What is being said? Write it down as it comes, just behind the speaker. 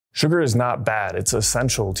Sugar is not bad, it's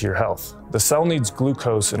essential to your health. The cell needs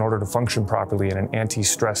glucose in order to function properly in an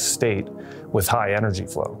anti-stress state with high energy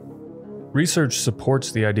flow. Research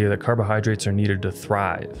supports the idea that carbohydrates are needed to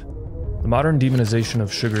thrive. The modern demonization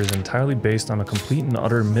of sugar is entirely based on a complete and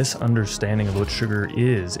utter misunderstanding of what sugar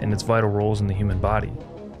is and its vital roles in the human body.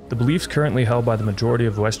 The beliefs currently held by the majority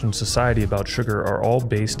of Western society about sugar are all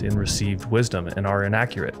based in received wisdom and are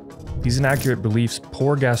inaccurate. These inaccurate beliefs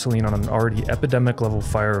pour gasoline on an already epidemic-level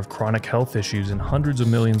fire of chronic health issues in hundreds of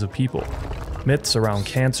millions of people. Myths around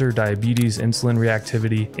cancer, diabetes, insulin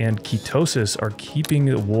reactivity, and ketosis are keeping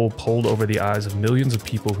the wool pulled over the eyes of millions of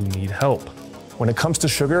people who need help. When it comes to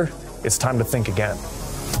sugar, it's time to think again.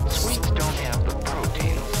 Sweets don't have the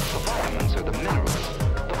protein, the vitamins, or the minerals,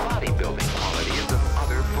 the bodybuilding qualities of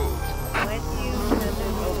other foods. When you send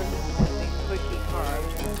it over the pushy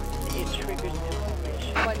carbs, it triggers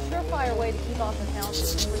inflammation. One surefire way to keep off unhealth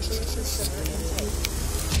is to reduce your sugar intake.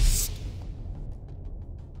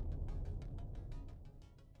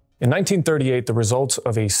 In 1938, the results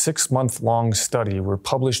of a 6-month-long study were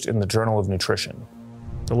published in the Journal of Nutrition.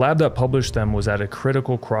 The lab that published them was at a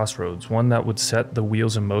critical crossroads, one that would set the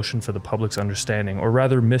wheels in motion for the public's understanding, or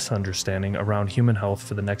rather misunderstanding, around human health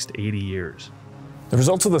for the next 80 years. The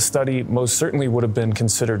results of the study most certainly would have been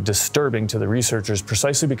considered disturbing to the researchers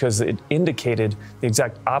precisely because it indicated the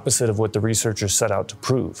exact opposite of what the researchers set out to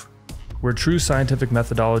prove. Were true scientific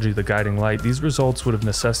methodology the guiding light, these results would have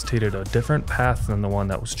necessitated a different path than the one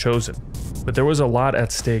that was chosen. But there was a lot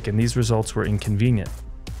at stake, and these results were inconvenient.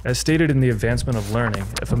 As stated in The Advancement of Learning,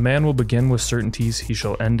 if a man will begin with certainties, he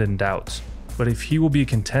shall end in doubts. But if he will be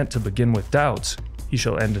content to begin with doubts, he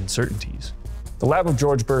shall end in certainties. The lab of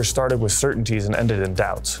George Burr started with certainties and ended in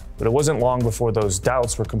doubts, but it wasn't long before those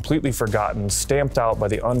doubts were completely forgotten, stamped out by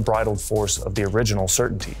the unbridled force of the original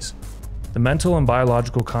certainties. The mental and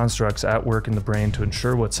biological constructs at work in the brain to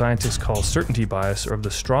ensure what scientists call certainty bias are of the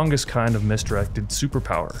strongest kind of misdirected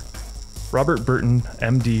superpower. Robert Burton,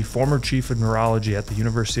 MD, former chief of neurology at the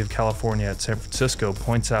University of California at San Francisco,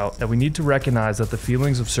 points out that we need to recognize that the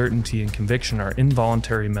feelings of certainty and conviction are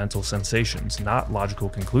involuntary mental sensations, not logical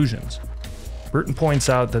conclusions. Burton points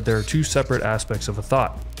out that there are two separate aspects of a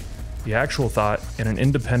thought: the actual thought and an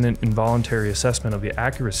independent involuntary assessment of the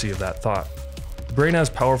accuracy of that thought. The brain has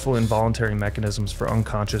powerful involuntary mechanisms for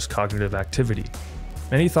unconscious cognitive activity.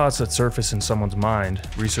 Many thoughts that surface in someone's mind,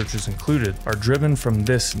 researchers included, are driven from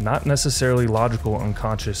this not necessarily logical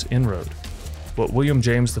unconscious inroad. What William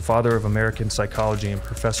James, the father of American psychology and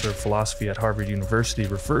professor of philosophy at Harvard University,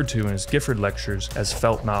 referred to in his Gifford lectures as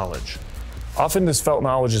felt knowledge. Often this felt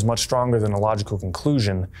knowledge is much stronger than a logical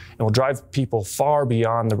conclusion and will drive people far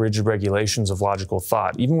beyond the rigid regulations of logical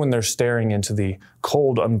thought, even when they're staring into the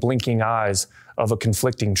cold, unblinking eyes of a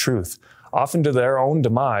conflicting truth, often to their own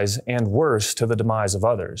demise and worse, to the demise of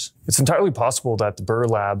others. It's entirely possible that the Burr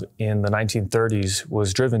lab in the 1930s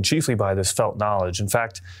was driven chiefly by this felt knowledge. In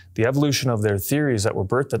fact, the evolution of their theories that were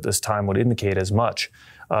birthed at this time would indicate as much,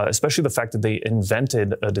 especially the fact that they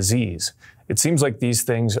invented a disease. It seems like these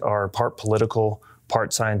things are part political,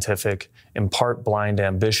 part scientific, and part blind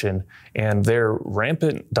ambition, and their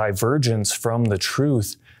rampant divergence from the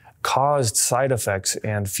truth caused side effects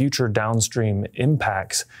and future downstream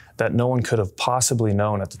impacts that no one could have possibly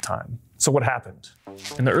known at the time. So what happened?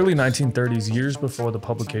 In the early 1930s, years before the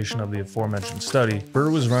publication of the aforementioned study,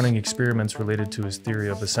 Burr was running experiments related to his theory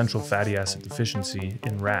of essential fatty acid deficiency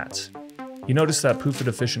in rats. He noticed that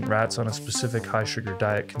PUFA-deficient rats on a specific high-sugar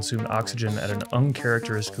diet consumed oxygen at an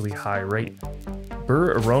uncharacteristically high rate.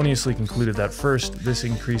 Burr erroneously concluded that first, this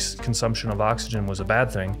increased consumption of oxygen was a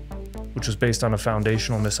bad thing, which was based on a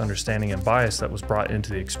foundational misunderstanding and bias that was brought into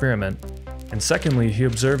the experiment, and secondly, he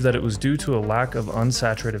observed that it was due to a lack of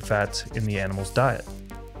unsaturated fats in the animal's diet.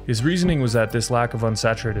 His reasoning was that this lack of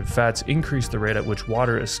unsaturated fats increased the rate at which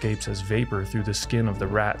water escapes as vapor through the skin of the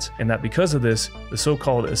rats, and that because of this, the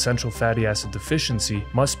so-called essential fatty acid deficiency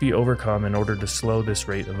must be overcome in order to slow this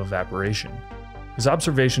rate of evaporation. His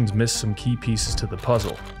observations missed some key pieces to the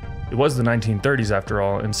puzzle. It was the 1930s after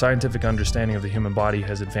all, and scientific understanding of the human body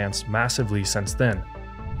has advanced massively since then.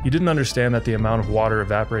 He didn't understand that the amount of water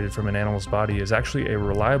evaporated from an animal's body is actually a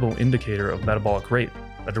reliable indicator of metabolic rate,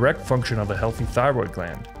 a direct function of a healthy thyroid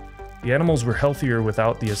gland. The animals were healthier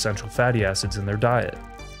without the essential fatty acids in their diet.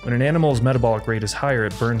 When an animal's metabolic rate is higher,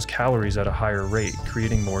 it burns calories at a higher rate,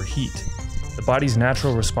 creating more heat. The body's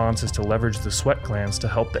natural response is to leverage the sweat glands to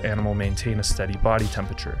help the animal maintain a steady body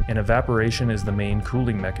temperature, and evaporation is the main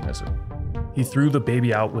cooling mechanism. He threw the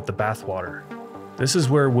baby out with the bathwater. This is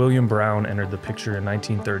where William Brown entered the picture in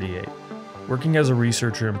 1938. Working as a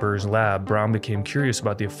researcher in Burr's lab, Brown became curious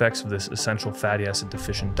about the effects of this essential fatty acid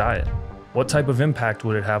deficient diet. What type of impact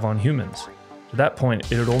would it have on humans? To that point,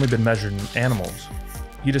 it had only been measured in animals.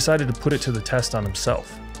 He decided to put it to the test on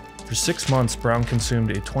himself. For 6 months, Brown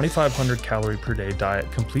consumed a 2,500 calorie per day diet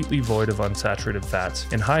completely void of unsaturated fats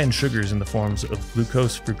and high in sugars in the forms of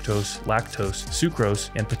glucose, fructose, lactose, sucrose,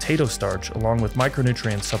 and potato starch, along with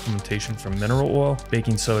micronutrient supplementation from mineral oil,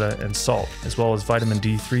 baking soda, and salt, as well as vitamin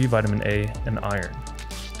D3, vitamin A, and iron.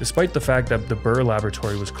 Despite the fact that the Burr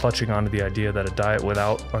laboratory was clutching onto the idea that a diet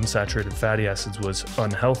without unsaturated fatty acids was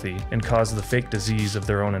unhealthy and caused the fake disease of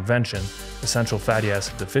their own invention, essential fatty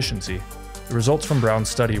acid deficiency, the results from Brown's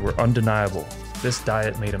study were undeniable. This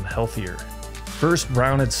diet made him healthier. First,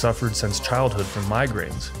 Brown had suffered since childhood from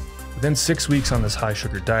migraines. Within 6 weeks on this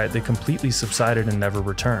high-sugar diet, they completely subsided and never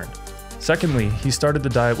returned. Secondly, he started the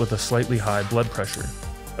diet with a slightly high blood pressure.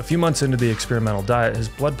 A few months into the experimental diet, his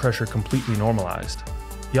blood pressure completely normalized.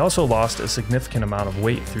 He also lost a significant amount of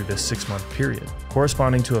weight through this 6-month period,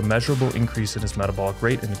 corresponding to a measurable increase in his metabolic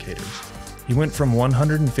rate indicators. He went from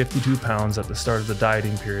 152 pounds at the start of the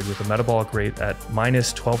dieting period with a metabolic rate at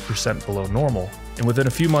minus 12% below normal, and within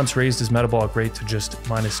a few months raised his metabolic rate to just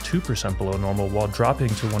minus 2% below normal while dropping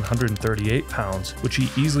to 138 pounds, which he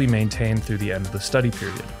easily maintained through the end of the study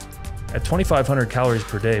period. At 2,500 calories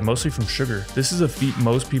per day, mostly from sugar, this is a feat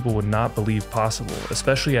most people would not believe possible,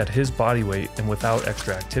 especially at his body weight and without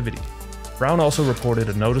extra activity. Brown also reported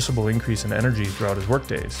a noticeable increase in energy throughout his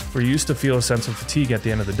workdays. Where he used to feel a sense of fatigue at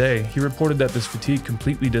the end of the day, he reported that this fatigue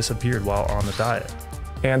completely disappeared while on the diet.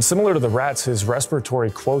 And similar to the rats, his respiratory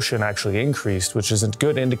quotient actually increased, which is a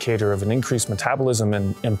good indicator of an increased metabolism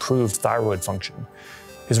and improved thyroid function.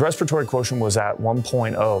 His respiratory quotient was at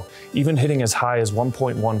 1.0, even hitting as high as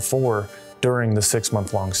 1.14 during the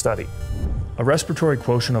 6-month-long study. A respiratory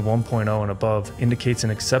quotient of 1.0 and above indicates an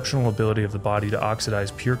exceptional ability of the body to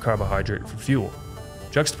oxidize pure carbohydrate for fuel.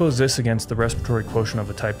 Juxtapose this against the respiratory quotient of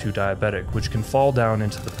a type 2 diabetic, which can fall down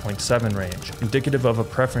into the 0.7 range, indicative of a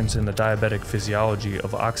preference in the diabetic physiology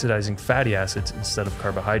of oxidizing fatty acids instead of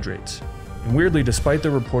carbohydrates. And weirdly, despite the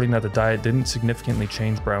reporting that the diet didn't significantly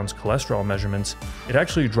change Brown's cholesterol measurements, it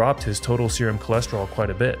actually dropped his total serum cholesterol quite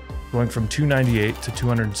a bit, going from 298 to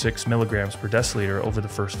 206 milligrams per deciliter over the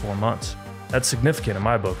first 4 months. That's significant in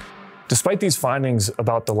my book. Despite these findings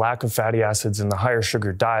about the lack of fatty acids in the higher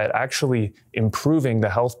sugar diet actually improving the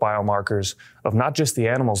health biomarkers of not just the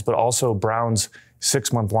animals, but also Brown's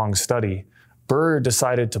 6-month-long study, Burr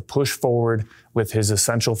decided to push forward with his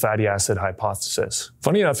essential fatty acid hypothesis.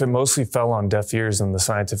 Funny enough, it mostly fell on deaf ears in the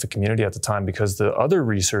scientific community at the time because the other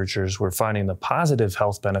researchers were finding the positive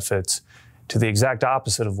health benefits to the exact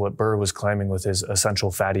opposite of what Burr was claiming with his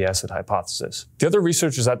essential fatty acid hypothesis. The other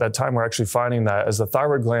researchers at that time were actually finding that as the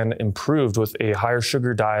thyroid gland improved with a higher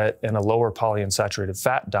sugar diet and a lower polyunsaturated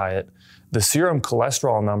fat diet, the serum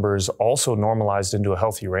cholesterol numbers also normalized into a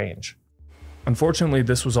healthy range. Unfortunately,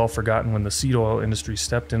 this was all forgotten when the seed oil industry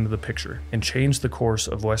stepped into the picture and changed the course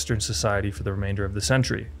of Western society for the remainder of the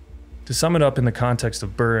century. To sum it up in the context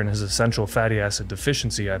of Burr and his essential fatty acid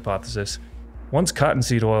deficiency hypothesis, once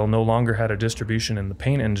cottonseed oil no longer had a distribution in the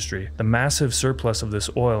paint industry, the massive surplus of this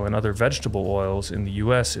oil and other vegetable oils in the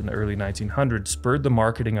US in the early 1900s spurred the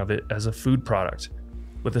marketing of it as a food product,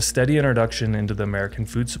 with a steady introduction into the American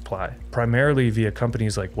food supply, primarily via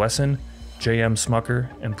companies like Wesson, J.M. Smucker,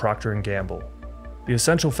 and Procter & Gamble. The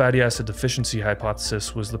essential fatty acid deficiency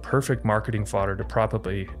hypothesis was the perfect marketing fodder to prop up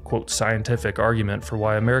a, quote, scientific argument for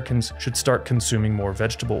why Americans should start consuming more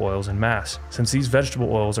vegetable oils en masse, since these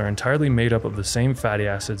vegetable oils are entirely made up of the same fatty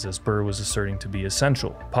acids as Burr was asserting to be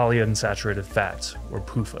essential, polyunsaturated fats, or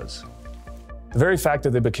PUFAs. The very fact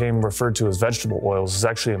that they became referred to as vegetable oils is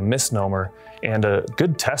actually a misnomer and a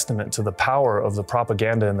good testament to the power of the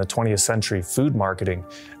propaganda in the 20th century food marketing,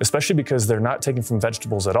 especially because they're not taken from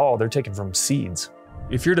vegetables at all, they're taken from seeds.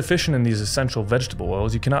 If you're deficient in these essential vegetable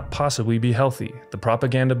oils, you cannot possibly be healthy. The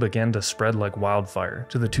propaganda began to spread like wildfire,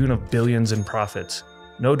 to the tune of billions in profits,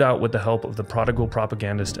 no doubt with the help of the prodigal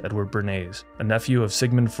propagandist Edward Bernays, a nephew of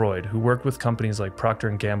Sigmund Freud who worked with companies like Procter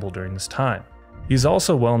 & Gamble during this time. He's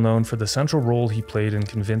also well known for the central role he played in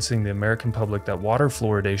convincing the American public that water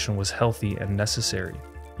fluoridation was healthy and necessary.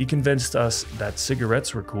 He convinced us that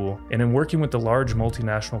cigarettes were cool, and in working with the large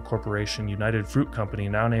multinational corporation United Fruit Company,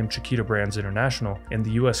 now named Chiquita Brands International, and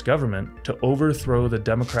the US government, to overthrow the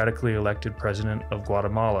democratically elected president of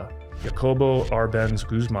Guatemala, Jacobo Arbenz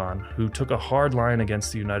Guzman, who took a hard line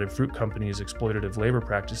against the United Fruit Company's exploitative labor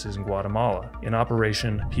practices in Guatemala, in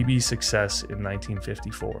Operation PB Success in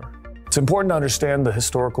 1954. It's important to understand the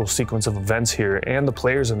historical sequence of events here and the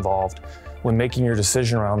players involved when making your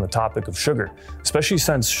decision around the topic of sugar, especially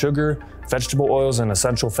since sugar, vegetable oils and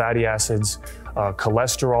essential fatty acids,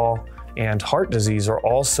 cholesterol, and heart disease are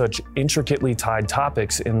all such intricately tied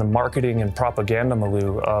topics in the marketing and propaganda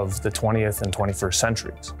milieu of the 20th and 21st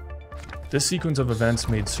centuries. This sequence of events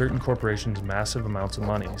made certain corporations massive amounts of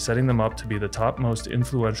money, setting them up to be the top most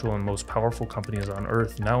influential and most powerful companies on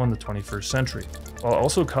Earth now in the 21st century, while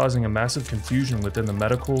also causing a massive confusion within the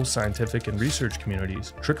medical, scientific, and research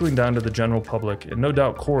communities, trickling down to the general public and no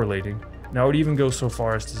doubt correlating. Now, I would even go so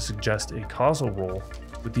far as to suggest a causal role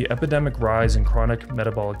with the epidemic rise in chronic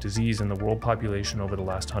metabolic disease in the world population over the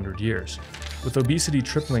last 100 years. With obesity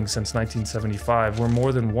tripling since 1975, where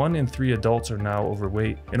more than 1 in 3 adults are now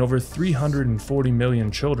overweight, and over 340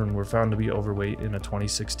 million children were found to be overweight in a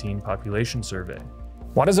 2016 population survey.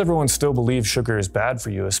 Why does everyone still believe sugar is bad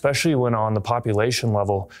for you, especially when on the population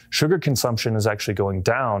level, sugar consumption is actually going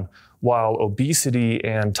down, while obesity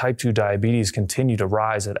and type 2 diabetes continue to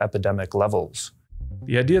rise at epidemic levels?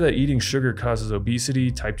 The idea that eating sugar causes obesity,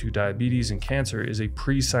 type 2 diabetes, and cancer is a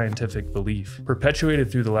pre-scientific belief,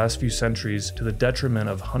 perpetuated through the last few centuries to the detriment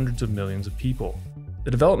of hundreds of millions of people. The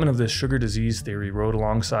development of this sugar disease theory rode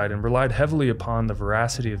alongside and relied heavily upon the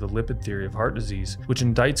veracity of the lipid theory of heart disease, which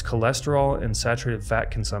indicts cholesterol and saturated fat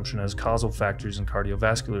consumption as causal factors in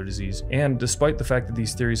cardiovascular disease. And despite the fact that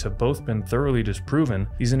these theories have both been thoroughly disproven,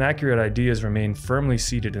 these inaccurate ideas remain firmly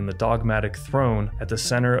seated in the dogmatic throne at the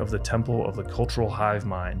center of the temple of the cultural hive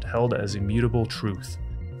mind, held as immutable truth.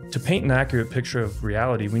 To paint an accurate picture of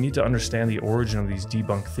reality, we need to understand the origin of these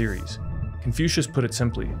debunked theories. Confucius put it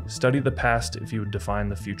simply, study the past if you would define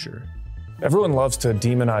the future. Everyone loves to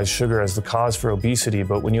demonize sugar as the cause for obesity,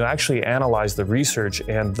 but when you actually analyze the research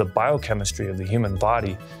and the biochemistry of the human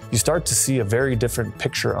body, you start to see a very different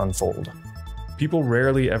picture unfold. People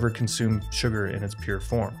rarely ever consume sugar in its pure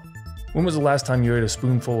form. When was the last time you ate a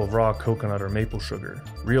spoonful of raw coconut or maple sugar,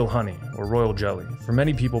 real honey, or royal jelly? For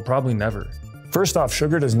many people, probably never. First off,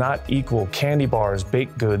 sugar does not equal candy bars,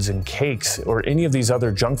 baked goods, and cakes, or any of these other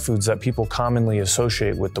junk foods that people commonly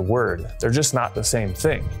associate with the word. They're just not the same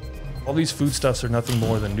thing. All these foodstuffs are nothing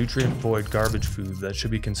more than nutrient-void garbage foods that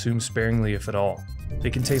should be consumed sparingly if at all. They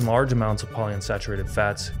contain large amounts of polyunsaturated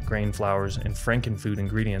fats, grain flours, and frankenfood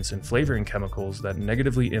ingredients and flavoring chemicals that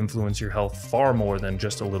negatively influence your health far more than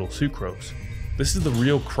just a little sucrose. This is the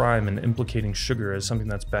real crime in implicating sugar as something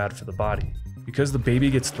that's bad for the body, because the baby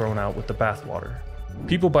gets thrown out with the bathwater.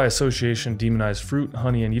 People by association demonize fruit,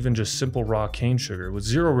 honey, and even just simple raw cane sugar, with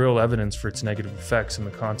zero real evidence for its negative effects in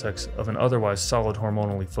the context of an otherwise solid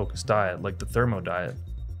hormonally focused diet like the thermo diet.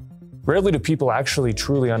 Rarely do people actually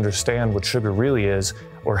truly understand what sugar really is,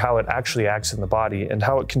 or how it actually acts in the body, and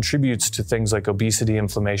how it contributes to things like obesity,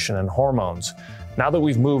 inflammation, and hormones. Now that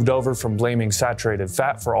we've moved over from blaming saturated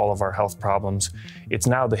fat for all of our health problems, it's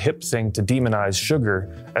now the hip thing to demonize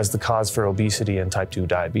sugar as the cause for obesity and type 2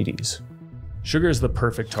 diabetes. Sugar is the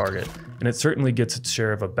perfect target, and it certainly gets its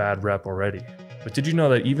share of a bad rep already. But did you know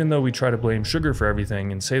that even though we try to blame sugar for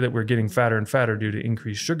everything and say that we're getting fatter and fatter due to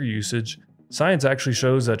increased sugar usage, science actually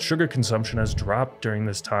shows that sugar consumption has dropped during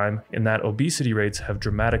this time and that obesity rates have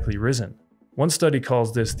dramatically risen. One study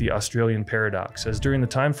calls this the Australian paradox, as during the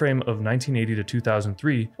time frame of 1980 to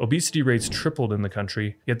 2003, obesity rates tripled in the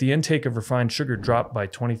country, yet the intake of refined sugar dropped by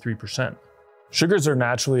 23%. Sugars are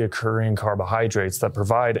naturally occurring carbohydrates that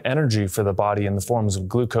provide energy for the body in the forms of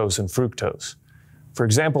glucose and fructose. For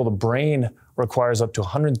example, the brain requires up to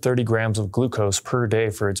 130 grams of glucose per day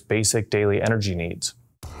for its basic daily energy needs.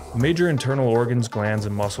 Major internal organs, glands,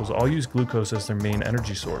 and muscles all use glucose as their main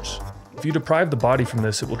energy source. If you deprive the body from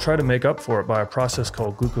this, it will try to make up for it by a process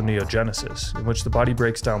called gluconeogenesis, in which the body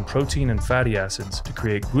breaks down protein and fatty acids to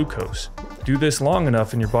create glucose. Do this long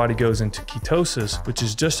enough and your body goes into ketosis, which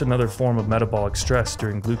is just another form of metabolic stress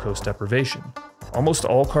during glucose deprivation. Almost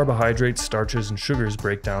all carbohydrates, starches, and sugars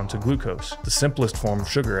break down to glucose, the simplest form of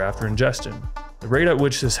sugar after ingestion. The rate at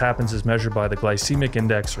which this happens is measured by the glycemic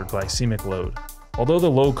index or glycemic load. Although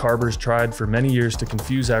the low carbers tried for many years to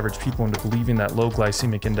confuse average people into believing that low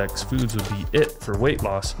glycemic index foods would be it for weight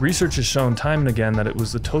loss, research has shown time and again that it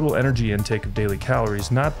was the total energy intake of daily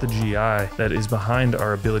calories, not the GI, that is behind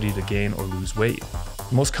our ability to gain or lose weight.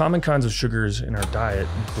 The most common kinds of sugars in our diet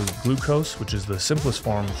include glucose, which is the simplest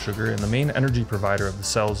form of sugar and the main energy provider of the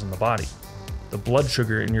cells in the body. The blood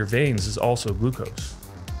sugar in your veins is also glucose.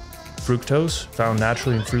 Fructose, found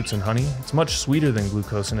naturally in fruits and honey, it's much sweeter than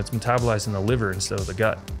glucose and it's metabolized in the liver instead of the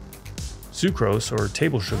gut. Sucrose, or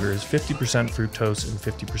table sugar, is 50% fructose and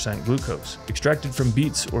 50% glucose, extracted from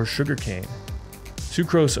beets or sugar cane.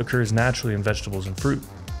 Sucrose occurs naturally in vegetables and fruit.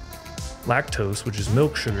 Lactose, which is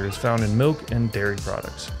milk sugar, is found in milk and dairy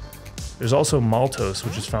products. There's also maltose,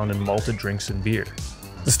 which is found in malted drinks and beer.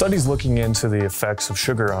 The studies looking into the effects of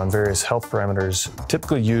sugar on various health parameters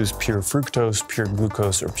typically use pure fructose, pure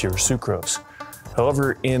glucose, or pure sucrose.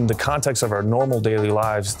 However, in the context of our normal daily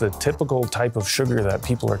lives, the typical type of sugar that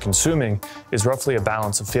people are consuming is roughly a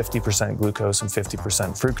balance of 50% glucose and 50%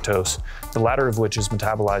 fructose, the latter of which is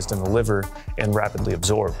metabolized in the liver and rapidly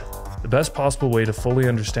absorbed. The best possible way to fully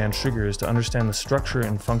understand sugar is to understand the structure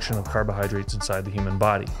and function of carbohydrates inside the human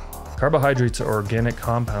body. Carbohydrates are organic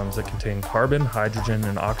compounds that contain carbon, hydrogen,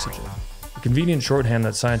 and oxygen. A convenient shorthand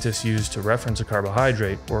that scientists use to reference a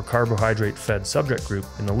carbohydrate, or carbohydrate-fed subject group,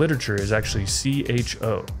 in the literature is actually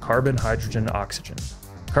CHO, carbon, hydrogen, oxygen.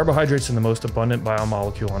 Carbohydrates are the most abundant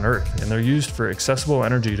biomolecule on Earth, and they're used for accessible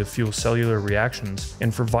energy to fuel cellular reactions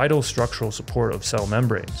and for vital structural support of cell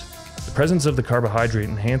membranes. The presence of the carbohydrate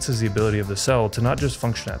enhances the ability of the cell to not just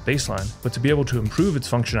function at baseline, but to be able to improve its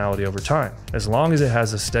functionality over time, as long as it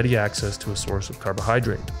has a steady access to a source of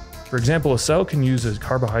carbohydrate. For example, a cell can use a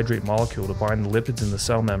carbohydrate molecule to bind the lipids in the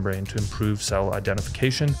cell membrane to improve cell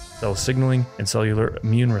identification, cell signaling, and cellular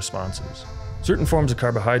immune responses. Certain forms of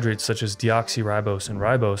carbohydrates such as deoxyribose and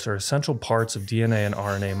ribose are essential parts of DNA and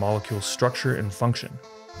RNA molecule structure and function.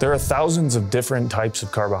 There are thousands of different types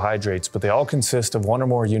of carbohydrates, but they all consist of one or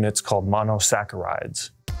more units called monosaccharides.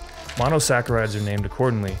 Monosaccharides are named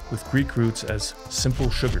accordingly, with Greek roots as simple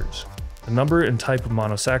sugars. The number and type of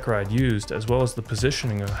monosaccharide used, as well as the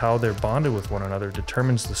positioning of how they're bonded with one another,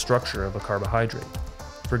 determines the structure of a carbohydrate.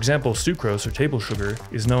 For example, sucrose, or table sugar,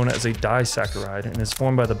 is known as a disaccharide and is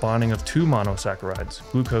formed by the bonding of two monosaccharides,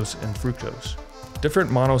 glucose and fructose.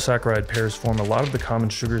 Different monosaccharide pairs form a lot of the common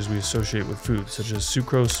sugars we associate with food, such as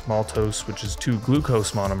sucrose, maltose, which is two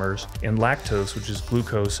glucose monomers, and lactose, which is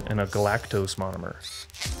glucose and a galactose monomer.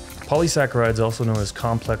 Polysaccharides, also known as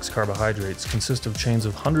complex carbohydrates, consist of chains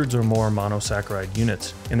of hundreds or more monosaccharide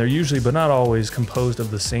units, and they're usually, but not always, composed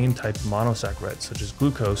of the same type of monosaccharides, such as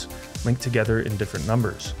glucose, linked together in different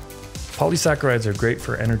numbers. Polysaccharides are great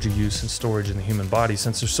for energy use and storage in the human body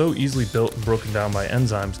since they're so easily built and broken down by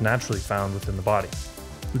enzymes naturally found within the body.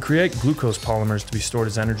 We create glucose polymers to be stored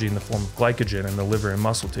as energy in the form of glycogen in the liver and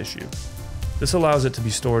muscle tissue. This allows it to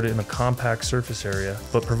be stored in a compact surface area,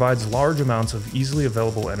 but provides large amounts of easily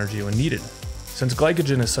available energy when needed. Since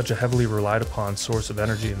glycogen is such a heavily relied upon source of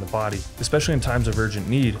energy in the body, especially in times of urgent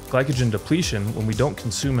need, glycogen depletion, when we don't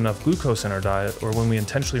consume enough glucose in our diet or when we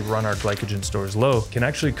intentionally run our glycogen stores low, can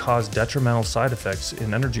actually cause detrimental side effects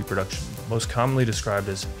in energy production, most commonly described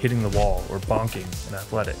as hitting the wall or bonking in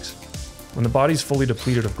athletics. When the body's fully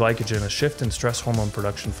depleted of glycogen, a shift in stress hormone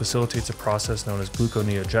production facilitates a process known as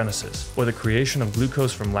gluconeogenesis, or the creation of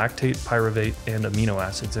glucose from lactate, pyruvate, and amino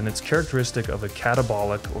acids, and it's characteristic of a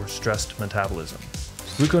catabolic or stressed metabolism.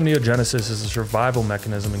 Gluconeogenesis is a survival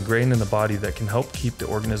mechanism ingrained in the body that can help keep the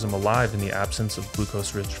organism alive in the absence of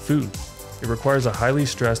glucose-rich food. It requires a highly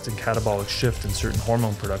stressed and catabolic shift in certain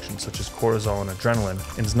hormone production such as cortisol and adrenaline,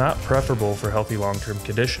 and is not preferable for healthy long-term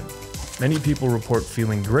condition. Many people report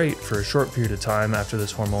feeling great for a short period of time after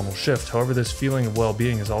this hormonal shift. However, this feeling of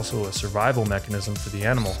well-being is also a survival mechanism for the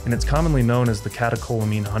animal, and it's commonly known as the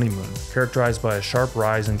catecholamine honeymoon, characterized by a sharp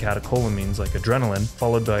rise in catecholamines like adrenaline,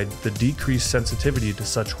 followed by the decreased sensitivity to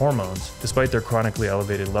such hormones, despite their chronically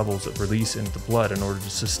elevated levels of release into the blood in order to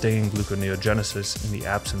sustain gluconeogenesis in the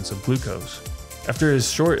absence of glucose. After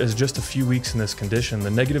as short as just a few weeks in this condition, the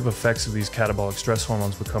negative effects of these catabolic stress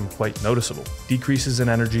hormones become quite noticeable. Decreases in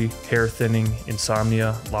energy, hair thinning,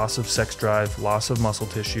 insomnia, loss of sex drive, loss of muscle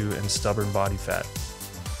tissue, and stubborn body fat.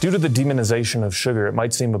 Due to the demonization of sugar, it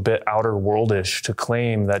might seem a bit outer worldish to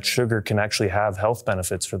claim that sugar can actually have health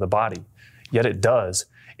benefits for the body. Yet it does,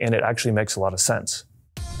 and it actually makes a lot of sense.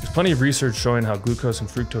 There's plenty of research showing how glucose and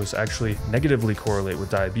fructose actually negatively correlate with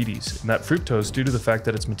diabetes, and that fructose, due to the fact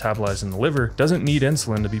that it's metabolized in the liver, doesn't need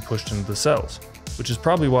insulin to be pushed into the cells, which is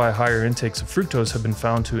probably why higher intakes of fructose have been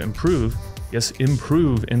found to improve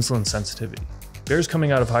insulin sensitivity. Bears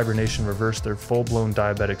coming out of hibernation reverse their full-blown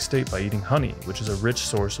diabetic state by eating honey, which is a rich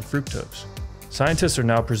source of fructose. Scientists are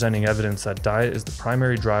now presenting evidence that diet is the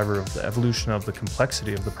primary driver of the evolution of the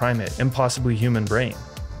complexity of the primate and possibly human brain.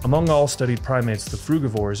 Among all studied primates, the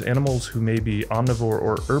frugivores, animals who may be omnivore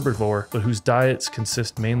or herbivore, but whose diets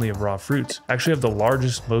consist mainly of raw fruits, actually have the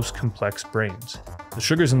largest, most complex brains. The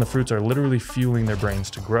sugars in the fruits are literally fueling their brains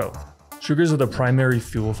to grow. Sugars are the primary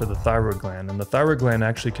fuel for the thyroid gland, and the thyroid gland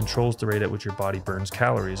actually controls the rate at which your body burns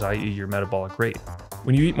calories, i.e. your metabolic rate.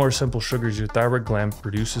 When you eat more simple sugars, your thyroid gland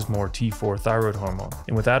produces more T4 thyroid hormone,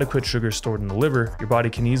 and with adequate sugar stored in the liver, your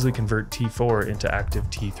body can easily convert T4 into active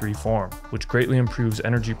T3 form, which greatly improves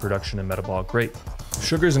energy production and metabolic rate. If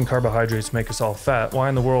sugars and carbohydrates make us all fat, why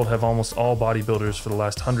in the world have almost all bodybuilders for the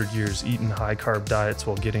last 100 years eaten high-carb diets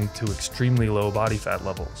while getting to extremely low body fat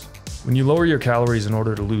levels? When you lower your calories in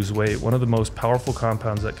order to lose weight, one of the most powerful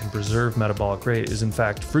compounds that can preserve metabolic rate is in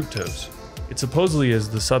fact fructose. It supposedly is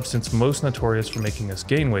the substance most notorious for making us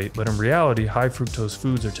gain weight, but in reality, high fructose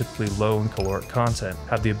foods are typically low in caloric content,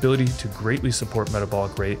 have the ability to greatly support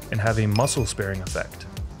metabolic rate, and have a muscle-sparing effect.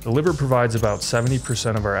 The liver provides about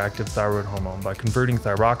 70% of our active thyroid hormone by converting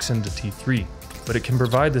thyroxine to T3, but it can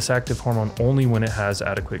provide this active hormone only when it has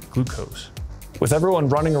adequate glucose. With everyone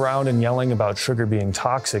running around and yelling about sugar being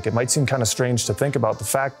toxic, it might seem kind of strange to think about the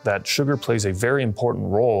fact that sugar plays a very important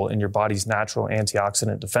role in your body's natural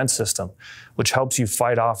antioxidant defense system, which helps you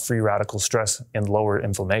fight off free radical stress and lower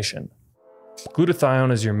inflammation.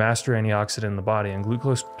 Glutathione is your master antioxidant in the body, and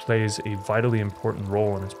glucose plays a vitally important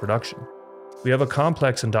role in its production. We have a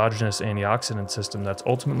complex endogenous antioxidant system that's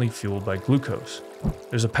ultimately fueled by glucose.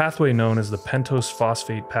 There's a pathway known as the pentose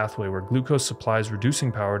phosphate pathway where glucose supplies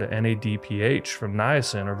reducing power to NADPH from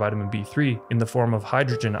niacin or vitamin B3 in the form of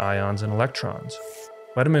hydrogen ions and electrons.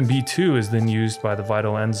 Vitamin B2 is then used by the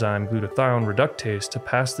vital enzyme glutathione reductase to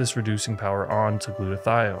pass this reducing power on to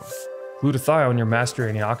glutathione. Glutathione, your master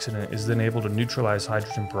antioxidant, is then able to neutralize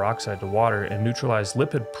hydrogen peroxide to water and neutralize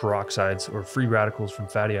lipid peroxides or free radicals from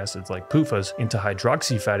fatty acids like PUFAs into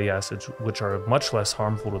hydroxy fatty acids, which are much less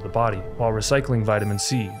harmful to the body, while recycling vitamin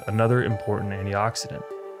C, another important antioxidant.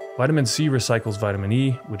 Vitamin C recycles vitamin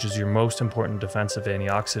E, which is your most important defensive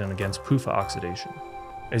antioxidant against PUFA oxidation.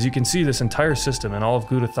 As you can see, this entire system and all of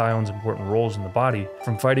glutathione's important roles in the body,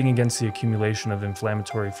 from fighting against the accumulation of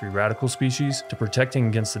inflammatory free radical species, to protecting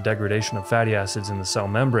against the degradation of fatty acids in the cell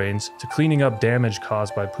membranes, to cleaning up damage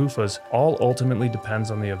caused by PUFAs, all ultimately depends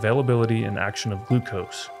on the availability and action of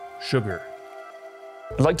glucose, sugar.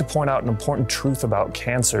 I'd like to point out an important truth about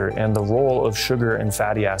cancer and the role of sugar and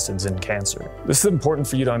fatty acids in cancer. This is important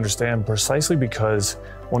for you to understand precisely because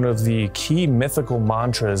one of the key mythical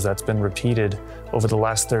mantras that's been repeated over the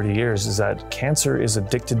last 30 years is that cancer is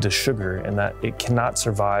addicted to sugar and that it cannot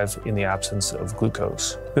survive in the absence of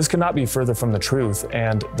glucose. This cannot be further from the truth,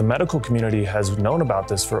 and the medical community has known about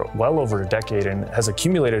this for well over a decade and has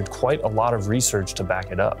accumulated quite a lot of research to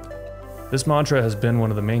back it up. This mantra has been one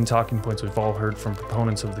of the main talking points we've all heard from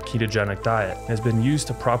proponents of the ketogenic diet and has been used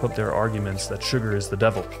to prop up their arguments that sugar is the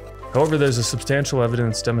devil. However, there's a substantial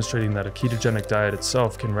evidence demonstrating that a ketogenic diet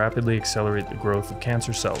itself can rapidly accelerate the growth of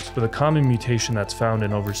cancer cells, with a common mutation that's found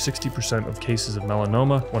in over 60% of cases of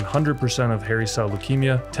melanoma, 100% of hairy cell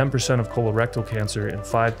leukemia, 10% of colorectal cancer, and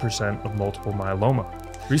 5% of multiple myeloma.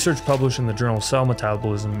 Research published in the journal Cell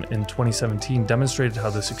Metabolism in 2017 demonstrated how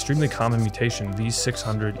this extremely common mutation,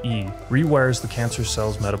 V600E, rewires the cancer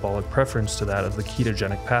cell's metabolic preference to that of the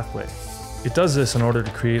ketogenic pathway. It does this in order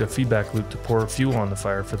to create a feedback loop to pour fuel on the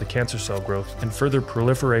fire for the cancer cell growth and further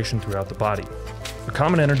proliferation throughout the body. A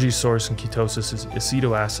common energy source in ketosis is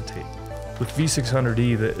acetoacetate. With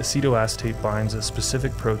V600E, the acetoacetate binds a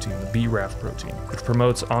specific protein, the BRAF protein, which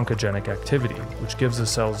promotes oncogenic activity, which gives the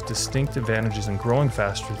cells distinct advantages in growing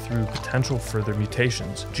faster through potential further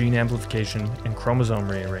mutations, gene amplification, and chromosome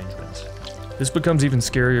rearrangements. This becomes even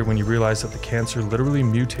scarier when you realize that the cancer literally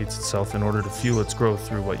mutates itself in order to fuel its growth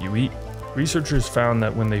through what you eat. Researchers found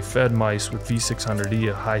that when they fed mice with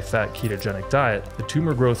V600E, a high-fat ketogenic diet, the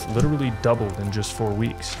tumor growth literally doubled in just 4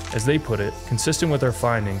 weeks. As they put it, consistent with our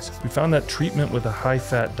findings, we found that treatment with a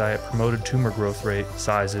high-fat diet promoted tumor growth rate,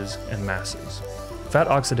 sizes, and masses. Fat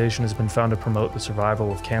oxidation has been found to promote the survival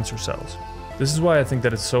of cancer cells. This is why I think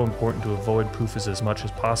that it's so important to avoid PUFAs as much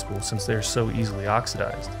as possible, since they are so easily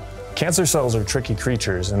oxidized. Cancer cells are tricky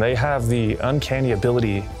creatures, and they have the uncanny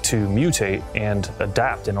ability to mutate and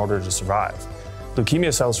adapt in order to survive.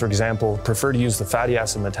 Leukemia cells, for example, prefer to use the fatty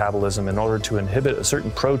acid metabolism in order to inhibit a certain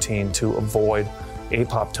protein to avoid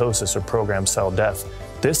apoptosis or programmed cell death.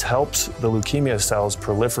 This helps the leukemia cells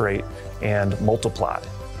proliferate and multiply.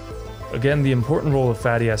 Again, the important role of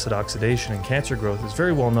fatty acid oxidation in cancer growth is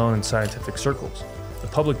very well known in scientific circles. The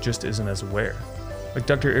public just isn't as aware. Like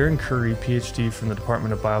Dr. Erin Curry, PhD from the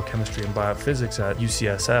Department of Biochemistry and Biophysics at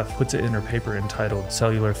UCSF, puts it in her paper entitled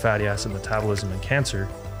Cellular Fatty Acid Metabolism in Cancer,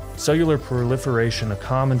 cellular proliferation, a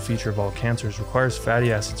common feature of all cancers, requires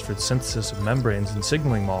fatty acids for the synthesis of membranes and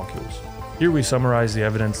signaling molecules. Here we summarize the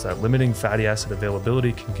evidence that limiting fatty acid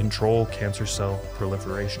availability can control cancer cell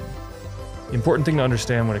proliferation. The important thing to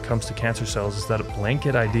understand when it comes to cancer cells is that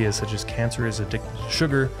blanket ideas such as cancer is addicted to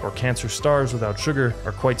sugar or cancer starves without sugar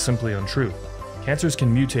are quite simply untrue. Cancers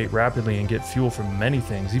can mutate rapidly and get fuel from many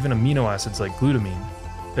things, even amino acids like glutamine.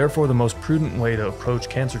 Therefore, the most prudent way to approach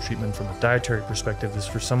cancer treatment from a dietary perspective is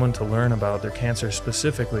for someone to learn about their cancer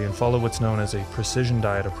specifically and follow what's known as a precision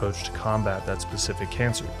diet approach to combat that specific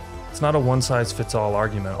cancer. It's not a one-size-fits-all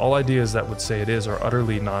argument. All ideas that would say it is are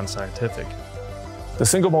utterly non-scientific. The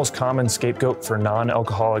single most common scapegoat for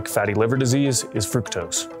non-alcoholic fatty liver disease is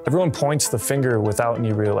fructose. Everyone points the finger without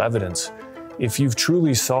any real evidence. If you've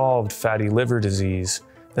truly solved fatty liver disease,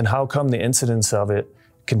 then how come the incidence of it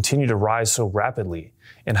continue to rise so rapidly?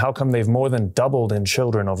 And how come they've more than doubled in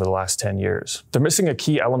children over the last 10 years? They're missing a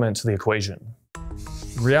key element to the equation.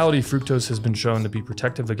 In reality, fructose has been shown to be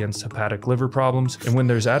protective against hepatic liver problems, and when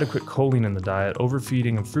there's adequate choline in the diet,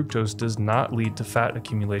 overfeeding of fructose does not lead to fat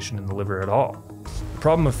accumulation in the liver at all. The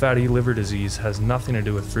problem of fatty liver disease has nothing to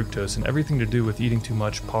do with fructose and everything to do with eating too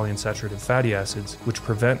much polyunsaturated fatty acids, which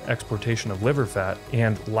prevent exportation of liver fat,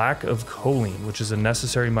 and lack of choline, which is a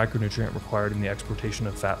necessary micronutrient required in the exportation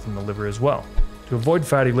of fat from the liver as well. To avoid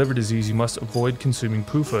fatty liver disease, you must avoid consuming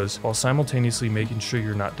PUFAs while simultaneously making sure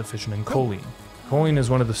you're not deficient in choline. Choline is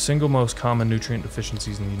one of the single most common nutrient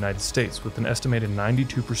deficiencies in the United States, with an estimated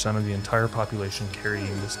 92% of the entire population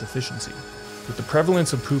carrying this deficiency. With the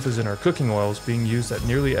prevalence of PUFAs in our cooking oils being used at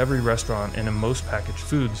nearly every restaurant and in most packaged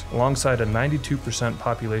foods, alongside a 92%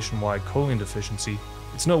 population-wide choline deficiency,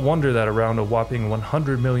 it's no wonder that around a whopping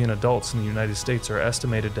 100 million adults in the United States are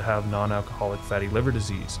estimated to have non-alcoholic fatty liver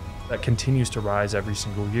disease that continues to rise every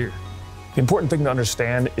single year. The important thing to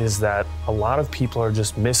understand is that a lot of people are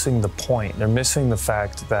just missing the point. They're missing the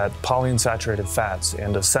fact that polyunsaturated fats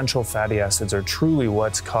and essential fatty acids are truly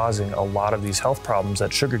what's causing a lot of these health problems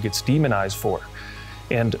that sugar gets demonized for.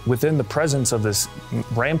 And within the presence of this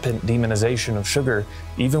rampant demonization of sugar,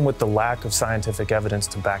 even with the lack of scientific evidence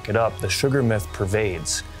to back it up, the sugar myth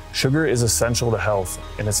pervades. Sugar is essential to health,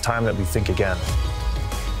 and it's time that we think again.